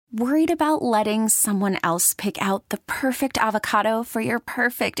Worried about letting someone else pick out the perfect avocado for your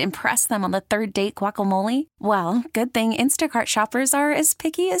perfect impress them on the third date guacamole? Well, good thing Instacart shoppers are as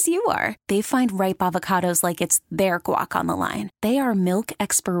picky as you are. They find ripe avocados like it's their guac on the line. They are milk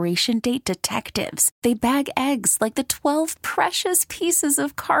expiration date detectives. They bag eggs like the 12 precious pieces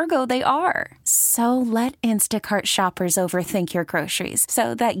of cargo they are. So let Instacart shoppers overthink your groceries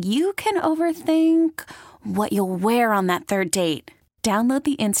so that you can overthink what you'll wear on that third date. Download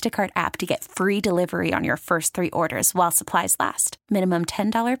the Instacart app to get free delivery on your first 3 orders while supplies last. Minimum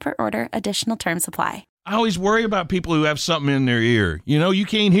 $10 per order. Additional terms apply. I always worry about people who have something in their ear. You know, you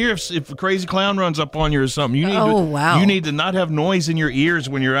can't hear if a crazy clown runs up on you or something. You need You need to not have noise in your ears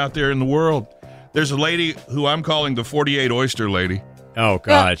when you're out there in the world. There's a lady who I'm calling the 48 Oyster Lady. Oh,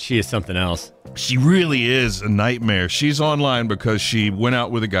 God, she is something else. She really is a nightmare. She's online because she went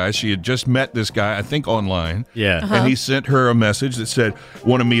out with a guy. She had just met this guy, I think, online. Yeah. And he sent her a message that said,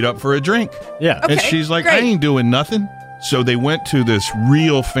 want to meet up for a drink. Yeah. And she's like, I ain't doing nothing. So they went to this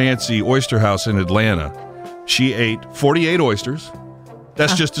real fancy oyster house in Atlanta. She ate 48 oysters.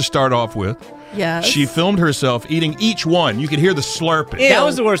 That's just to start off with. Yes. She filmed herself eating each one. You could hear the slurping. Ew. That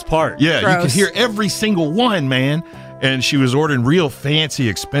was the worst part. Yeah, Gross. you could hear every single one, man. And she was ordering real fancy,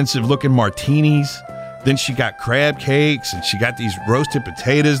 expensive-looking martinis. Then she got crab cakes, and she got these roasted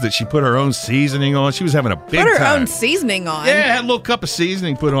potatoes that she put her own seasoning on. She was having a big time. Put her own seasoning on. Yeah, had a little cup of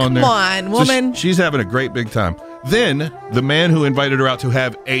seasoning put on there. Come on, woman. So she's having a great big time. Then the man who invited her out to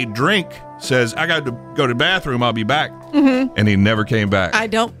have a drink says, I got to go to the bathroom. I'll be back. Mm-hmm. And he never came back. I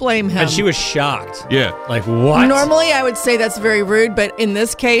don't blame him. And she was shocked. Yeah. Like, what? Normally, I would say that's very rude, but in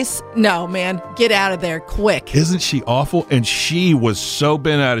this case, no, man. Get out of there quick. Isn't she awful? And she was so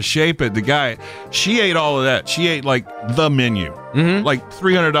bent out of shape at the guy. She ate all of that. She ate like the menu. Mm-hmm. Like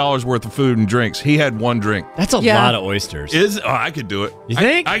 $300 worth of food and drinks. He had one drink. That's a lot of oysters. I could do it. You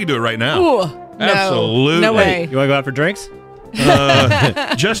think? I could do it right now. Ooh, Absolutely. No way. You want to go out for drinks?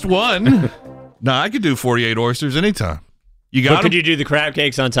 Just one. No, I could do 48 oysters anytime. You got But could you do the crab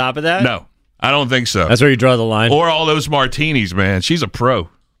cakes on top of that? No, I don't think so. That's where you draw the line. Or all those martinis, man. She's a pro.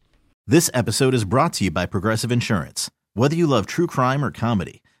 This episode is brought to you by Progressive Insurance. Whether you love true crime or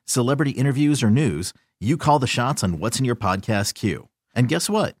comedy, celebrity interviews or news, you call the shots on what's in your podcast queue. And guess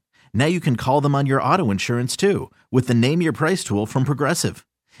what? Now you can call them on your auto insurance too with the Name Your Price tool from Progressive.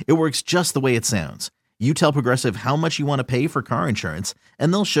 It works just the way it sounds. You tell Progressive how much you want to pay for car insurance,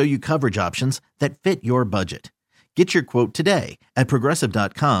 and they'll show you coverage options that fit your budget. Get your quote today at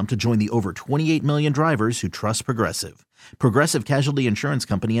Progressive.com to join the over 28 million drivers who trust Progressive. Progressive Casualty Insurance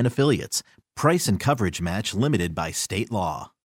Company and Affiliates. Price and coverage match limited by state law.